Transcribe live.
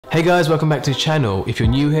Hey guys, welcome back to the channel. If you're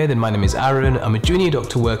new here, then my name is Arun. I'm a junior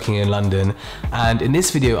doctor working in London, and in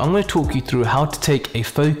this video I'm going to talk you through how to take a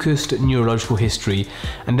focused neurological history,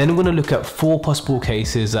 and then I'm going to look at 4 possible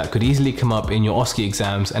cases that could easily come up in your OSCE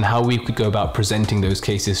exams and how we could go about presenting those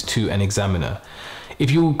cases to an examiner. If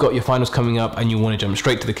you've got your finals coming up and you want to jump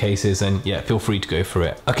straight to the cases, then yeah, feel free to go for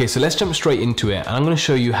it. Okay, so let's jump straight into it, and I'm going to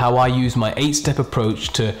show you how I use my 8-step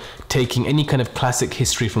approach to taking any kind of classic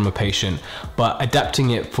history from a patient, but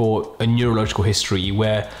adapting it for a neurological history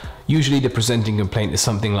where usually the presenting complaint is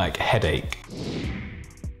something like headache.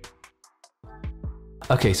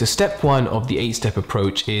 Okay, so step 1 of the 8-step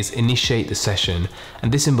approach is initiate the session,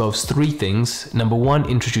 and this involves 3 things. Number 1,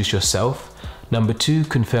 introduce yourself. Number 2,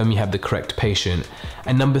 confirm you have the correct patient.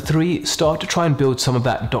 And number 3, start to try and build some of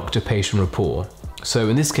that doctor-patient rapport. So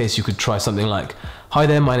in this case, you could try something like, "Hi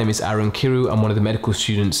there, my name is Arun Kiru. I'm one of the medical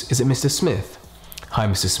students. Is it Mr. Smith?" "Hi,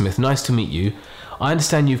 Mr. Smith. Nice to meet you. I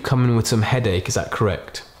understand you've come in with some headache. Is that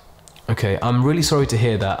correct?" "Okay, I'm really sorry to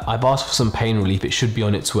hear that. I've asked for some pain relief. It should be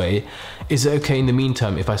on its way. Is it okay in the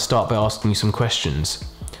meantime if I start by asking you some questions?"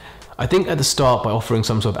 I think at the start, by offering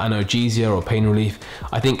some sort of analgesia or pain relief,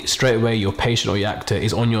 I think straight away your patient or your actor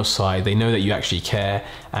is on your side. They know that you actually care,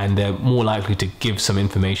 and they're more likely to give some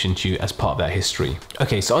information to you as part of that history.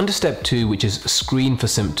 Okay, so on to step 2, which is screen for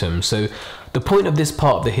symptoms. So the point of this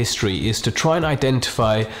part of the history is to try and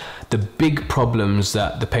identify the big problems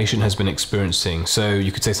that the patient has been experiencing. So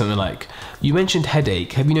you could say something like, "You mentioned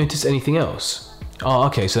headache. Have you noticed anything else?" "Oh,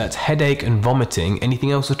 okay, so that's headache and vomiting. Anything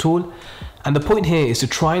else at all?" And the point here is to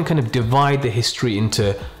try and kind of divide the history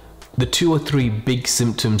into the 2 or 3 big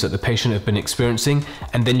symptoms that the patient have been experiencing,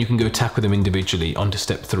 and then you can go tackle them individually onto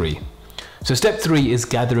step 3. So step 3 is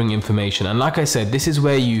gathering information, and like I said, this is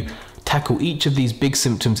where you tackle each of these big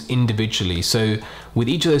symptoms individually. So with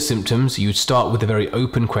each of those symptoms, you'd start with a very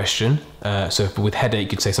open question. So with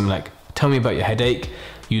headache, you'd say something like, "Tell me about your headache."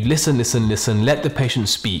 You'd listen, let the patient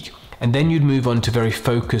speak. And then you'd move on to very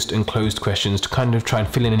focused and closed questions to kind of try and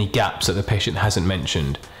fill in any gaps that the patient hasn't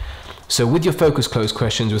mentioned. So with your focused closed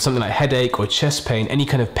questions, with something like headache or chest pain, any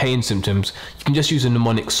kind of pain symptoms, you can just use a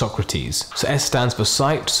mnemonic Socrates. So S stands for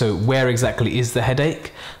sight, so where exactly is the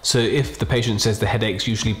headache? So if the patient says the headache's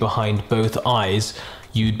usually behind both eyes,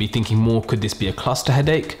 you'd be thinking more, could this be a cluster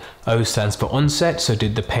headache? O stands for onset, so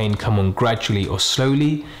did the pain come on gradually or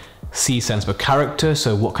slowly? C stands for character,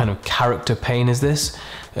 so what kind of character pain is this?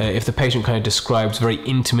 If the patient kind of describes very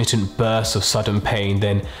intermittent bursts of sudden pain,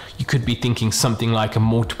 then you could be thinking something like a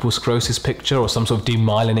multiple sclerosis picture or some sort of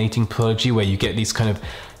demyelinating pathology where you get these kind of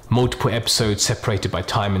multiple episodes separated by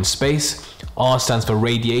time and space. R stands for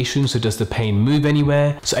radiation, so does the pain move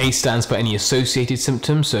anywhere? So A stands for any associated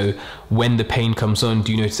symptoms, so when the pain comes on,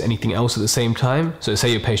 do you notice anything else at the same time? So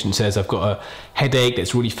say your patient says, "I've got a headache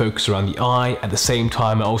that's really focused around the eye. At the same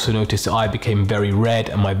time, I also noticed the eye became very red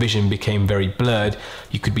and my vision became very blurred."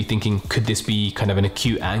 You could be thinking, could this be kind of an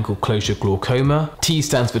acute ankle closure glaucoma? T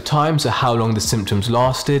stands for time, so how long the symptoms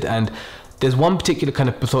lasted. And there's one particular kind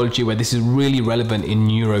of pathology where this is really relevant in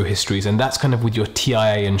neuro histories, and that's kind of with your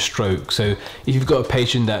TIA and stroke. So if you've got a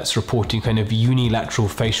patient that's reporting kind of unilateral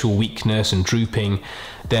facial weakness and drooping,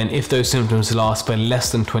 then if those symptoms last for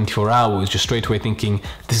less than 24 hours, you're straight away thinking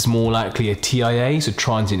this is more likely a TIA, so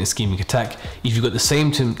transient ischemic attack. If you've got the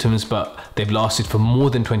same symptoms but they've lasted for more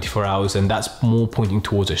than 24 hours, then that's more pointing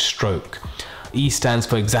towards a stroke. E stands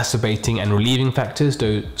for exacerbating and relieving factors,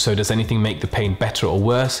 so does anything make the pain better or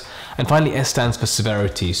worse? And finally, S stands for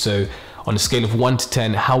severity, so on a scale of 1 to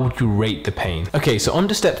 10, how would you rate the pain? Okay, so on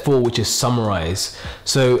to step 4, which is summarize.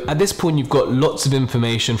 So at this point, you've got lots of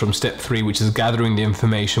information from step 3, which is gathering the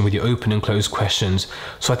information with your open and closed questions.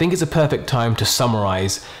 So I think it's a perfect time to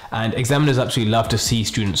summarize, and examiners absolutely love to see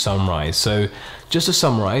students summarize. So just to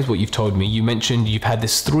summarize what you've told me, you mentioned you've had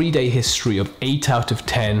this 3-day history of 8 out of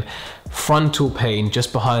 10 frontal pain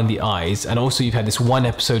just behind the eyes, and also you've had this 1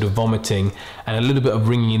 episode of vomiting and a little bit of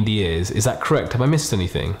ringing in the ears. Is that correct? Have I missed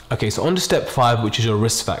anything? Okay, so on to step 5, which is your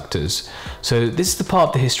risk factors. So this is the part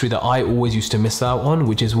of the history that I always used to miss out on,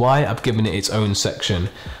 which is why I've given it its own section.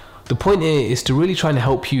 The point here is to really try and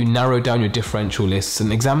help you narrow down your differential lists,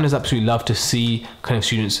 and examiners absolutely love to see kind of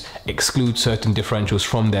students exclude certain differentials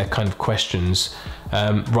from their kind of questions.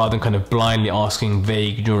 rather than kind of blindly asking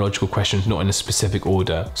vague neurological questions not in a specific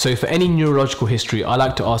order. So for any neurological history, I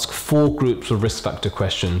like to ask 4 groups of risk factor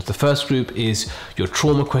questions. The first group is your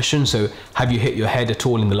trauma question, so have you hit your head at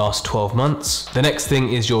all in the last 12 months? The next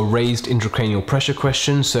thing is your raised intracranial pressure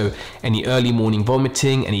question, so any early morning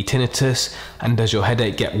vomiting, any tinnitus, and does your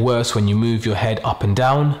headache get worse when you move your head up and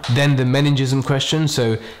down? Then the meningism question,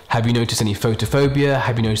 so Have you noticed any photophobia?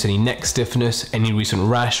 Have you noticed any neck stiffness, any recent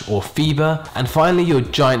rash or fever? And finally, your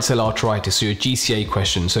giant cell arteritis, so your GCA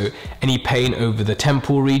question. So any pain over the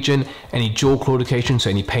temporal region, any jaw claudication, so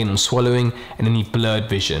any pain on swallowing, and any blurred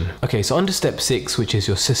vision. Okay, so on to step 6, which is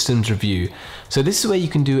your systems review. So this is where you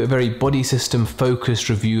can do a very body system focused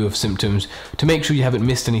review of symptoms to make sure you haven't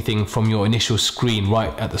missed anything from your initial screen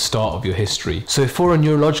right at the start of your history. So for a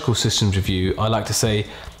neurological systems review, I like to say,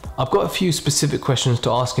 I've got a few specific questions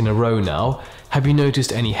to ask in a row now. Have you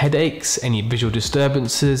noticed any headaches, any visual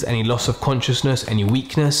disturbances, any loss of consciousness, any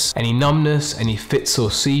weakness, any numbness, any fits or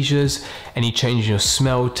seizures, any change in your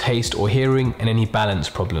smell, taste or hearing, and any balance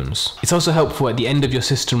problems? It's also helpful at the end of your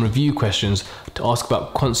system review questions to ask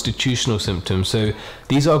about constitutional symptoms. So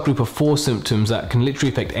these are a group of 4 symptoms that can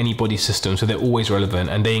literally affect any body system, so they're always relevant,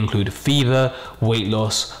 and they include fever, weight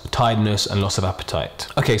loss, tiredness, and loss of appetite.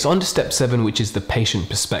 Okay, so on to step 7, which is the patient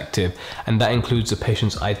perspective, and that includes the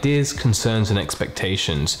patient's ideas, concerns, and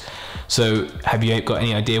expectations. So have you got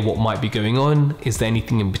any idea what might be going on? Is there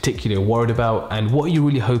anything in particular you're worried about? And what are you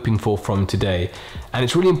really hoping for from today? And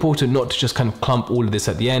it's really important not to just kind of clump all of this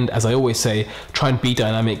at the end. As I always say, try and be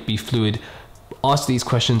dynamic, be fluid. Ask these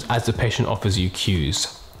questions as the patient offers you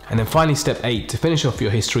cues. And then finally, step 8, to finish off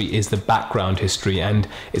your history, is the background history. And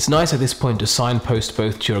it's nice at this point to signpost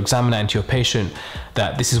both to your examiner and to your patient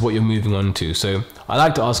that this is what you're moving on to. So I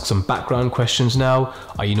like to ask some background questions now.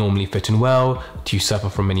 Are you normally fit and well? Do you suffer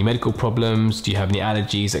from any medical problems? Do you have any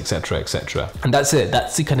allergies, etc., etc.? And that's it.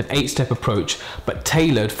 That's the kind of 8-step approach, but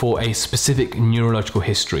tailored for a specific neurological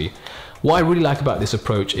history. What I really like about this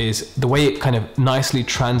approach is the way it kind of nicely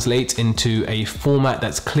translates into a format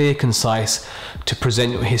that's clear, concise, to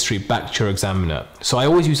present your history back to your examiner. So I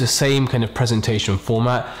always use the same kind of presentation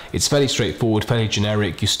format. It's fairly straightforward, fairly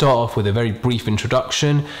generic. You start off with a very brief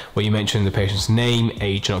introduction where you mention the patient's name,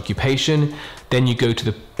 age, and occupation. Then you go to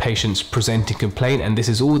the patient's presenting complaint, and this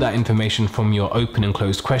is all that information from your open and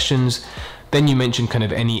closed questions. Then you mention kind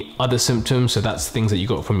of any other symptoms, so that's things that you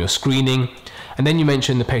got from your screening. And then you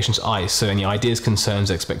mention the patient's eyes, so any ideas, concerns,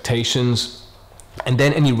 expectations, and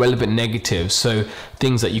then any relevant negatives, so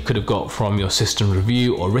things that you could have got from your system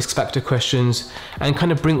review or risk factor questions, and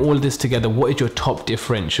kind of bring all of this together. What is your top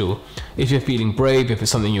differential? If you're feeling brave, if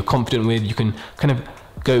it's something you're confident with, you can kind of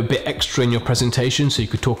go a bit extra in your presentation, so you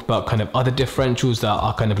could talk about kind of other differentials that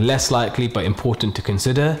are kind of less likely but important to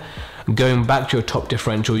consider. Going back to your top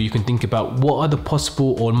differential, you can think about what are the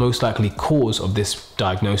possible or most likely cause of this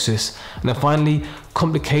diagnosis, and then finally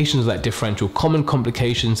complications of that differential, common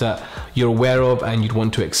complications that you're aware of and you'd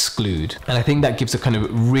want to exclude. And I think that gives a kind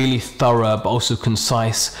of really thorough but also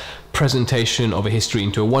concise presentation of a history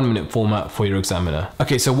into a 1-minute format for your examiner.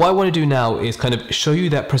 Okay, so what I want to do now is kind of show you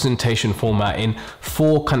that presentation format in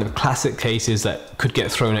 4 kind of classic cases that could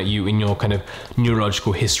get thrown at you in your kind of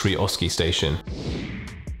neurological history OSCE station.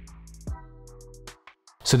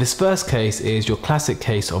 So this first case is your classic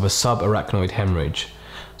case of a subarachnoid hemorrhage.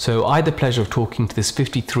 So I had the pleasure of talking to this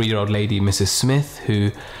 53-year-old lady, Mrs. Smith,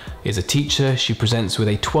 who is a teacher. She presents with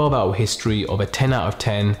a 12-hour history of a 10 out of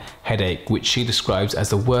 10 headache, which she describes as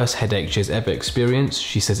the worst headache she has ever experienced.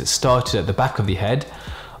 She says it started at the back of the head.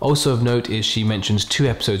 Also of note is she mentions 2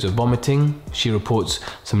 episodes of vomiting. She reports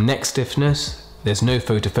some neck stiffness. There's no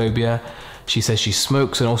photophobia. She says she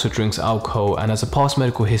smokes and also drinks alcohol and has a past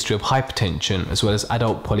medical history of hypertension as well as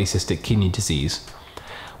adult polycystic kidney disease.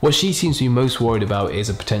 What she seems to be most worried about is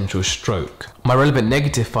a potential stroke. My relevant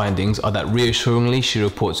negative findings are that reassuringly she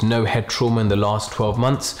reports no head trauma in the last 12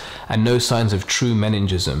 months and no signs of true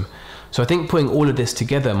meningism. So I think putting all of this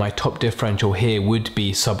together, my top differential here would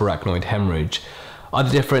be subarachnoid hemorrhage. Other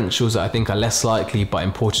differentials that I think are less likely but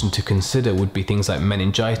important to consider would be things like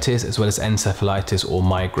meningitis as well as encephalitis or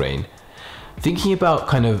migraine. Thinking about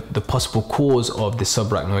kind of the possible cause of this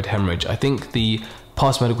subarachnoid hemorrhage, I think the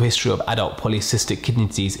past medical history of adult polycystic kidney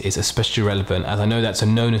disease is especially relevant, as I know that's a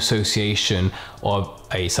known association of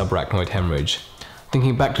a subarachnoid hemorrhage.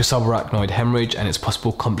 Thinking back to subarachnoid hemorrhage and its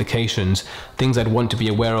possible complications, things I'd want to be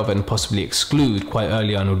aware of and possibly exclude quite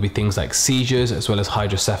early on would be things like seizures as well as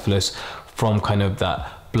hydrocephalus from kind of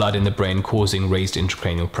that blood in the brain causing raised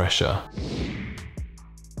intracranial pressure.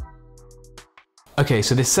 Okay,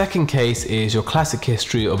 so this second case is your classic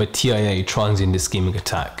history of a TIA, transient ischemic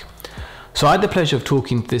attack. So I had the pleasure of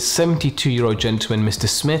talking to this 72-year-old gentleman, Mr.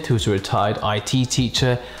 Smith, who's a retired IT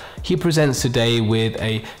teacher. He presents today with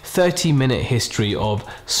a 30-minute history of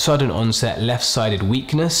sudden onset left-sided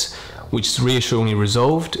weakness, which is reassuringly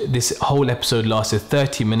resolved. This whole episode lasted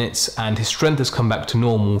 30 minutes and his strength has come back to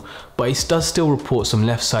normal, but he does still report some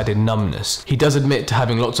left-sided numbness. He does admit to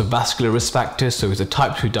having lots of vascular risk factors, so he's a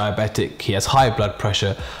type 2 diabetic, he has high blood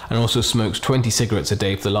pressure and also smokes 20 cigarettes a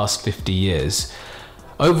day for the last 50 years.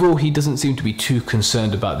 Overall, he doesn't seem to be too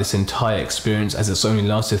concerned about this entire experience as it's only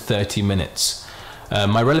lasted 30 minutes.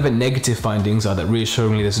 My relevant negative findings are that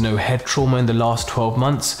reassuringly there's no head trauma in the last 12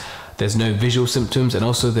 months, there's no visual symptoms, and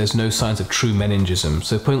also there's no signs of true meningism.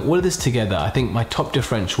 So putting all of this together, I think my top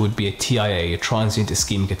differential would be a TIA, a transient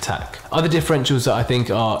ischemic attack. Other differentials that I think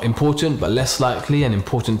are important but less likely and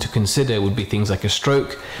important to consider would be things like a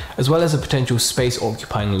stroke, as well as a potential space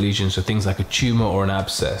occupying lesion, so things like a tumor or an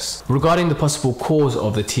abscess. Regarding the possible cause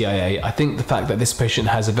of the TIA, I think the fact that this patient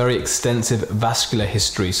has a very extensive vascular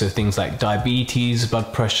history, so things like diabetes,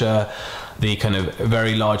 blood pressure, the kind of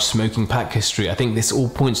very large smoking pack history, I think this all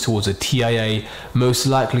points towards a TIA, most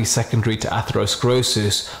likely secondary to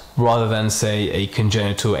atherosclerosis, rather than say a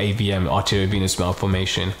congenital AVM, arteriovenous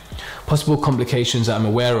malformation. Possible complications that I'm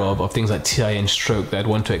aware of things like TIA and stroke that I'd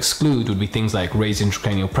want to exclude would be things like raised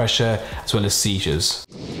intracranial pressure as well as seizures.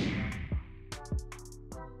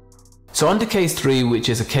 So on to case 3, which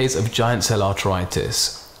is a case of giant cell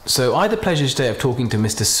arteritis. So I had the pleasure today of talking to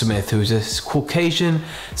Mr. Smith, who is a Caucasian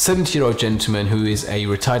 70-year-old gentleman who is a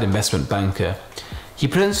retired investment banker. He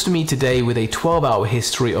presents to me today with a 12-hour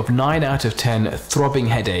history of 9 out of 10 throbbing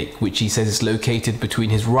headache, which he says is located between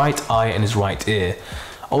his right eye and his right ear.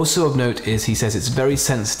 Also of note is he says it's very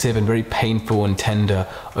sensitive and very painful and tender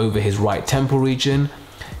over his right temple region.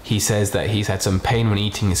 He says that he's had some pain when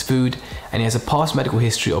eating his food, and he has a past medical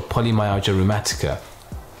history of polymyalgia rheumatica.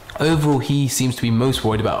 Overall, he seems to be most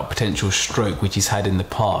worried about a potential stroke, which he's had in the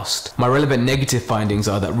past. My relevant negative findings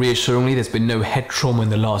are that reassuringly there's been no head trauma in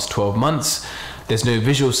the last 12 months, there's no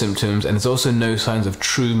visual symptoms, and there's also no signs of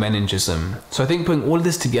true meningism. So I think putting all of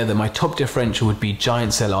this together, my top differential would be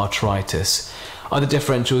giant cell arteritis. Other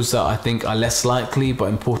differentials that I think are less likely but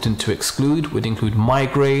important to exclude would include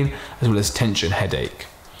migraine as well as tension headache.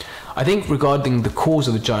 I think regarding the cause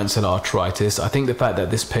of the giant cell arteritis, I think the fact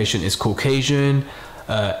that this patient is Caucasian,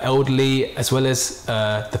 elderly, as well as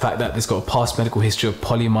the fact that there's got a past medical history of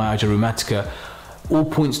polymyalgia rheumatica, all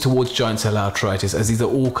points towards giant cell arteritis, as these are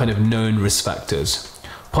all kind of known risk factors.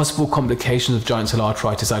 Possible complications of giant cell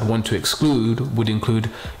arteritis I'd want to exclude would include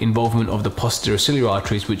involvement of the posterior ciliary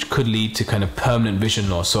arteries, which could lead to kind of permanent vision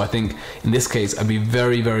loss. So I think in this case I'd be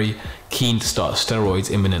very, very keen to start steroids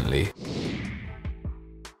imminently.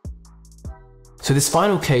 So this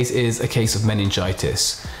final case is a case of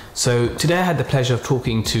meningitis. So today I had the pleasure of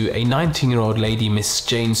talking to a 19-year-old lady, Miss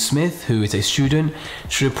Jane Smith, who is a student.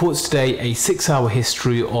 She reports today a 6-hour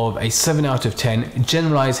history of a 7 out of 10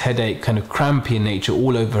 generalized headache, kind of crampy in nature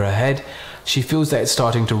all over her head. She feels that it's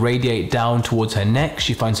starting to radiate down towards her neck.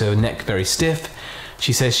 She finds her neck very stiff.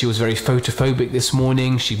 She says she was very photophobic this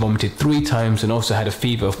morning. She vomited 3 times and also had a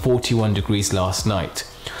fever of 41 degrees last night.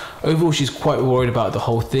 Overall, she's quite worried about the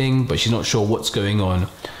whole thing, but she's not sure what's going on.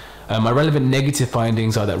 My relevant negative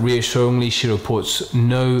findings are that reassuringly she reports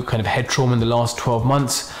no kind of head trauma in the last 12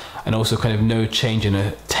 months and also kind of no change in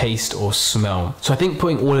her taste or smell. So I think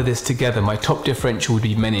putting all of this together, my top differential would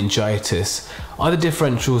be meningitis. Other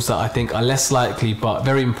differentials that I think are less likely but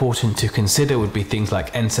very important to consider would be things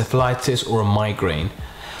like encephalitis or a migraine.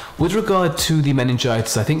 With regard to the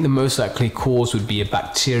meningitis, I think the most likely cause would be a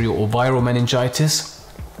bacterial or viral meningitis.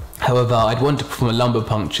 However, I'd want to perform a lumbar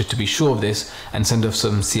puncture to be sure of this and send off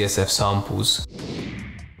some CSF samples.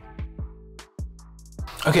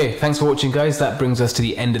 Okay, thanks for watching guys. That brings us to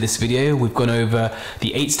the end of this video. We've gone over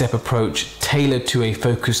the 8-step approach tailored to a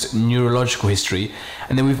focused neurological history,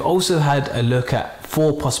 and then we've also had a look at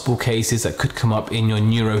 4 possible cases that could come up in your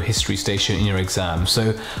neuro history station in your exam.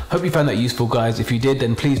 So hope you found that useful guys. If you did,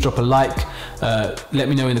 then please drop a like. Let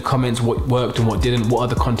me know in the comments what worked and what didn't, what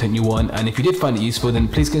other content you want, and if you did find it useful, then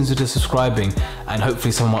please consider subscribing, and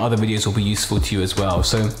hopefully some of my other videos will be useful to you as well.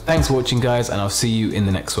 So thanks for watching guys, and I'll see you in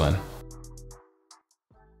the next one.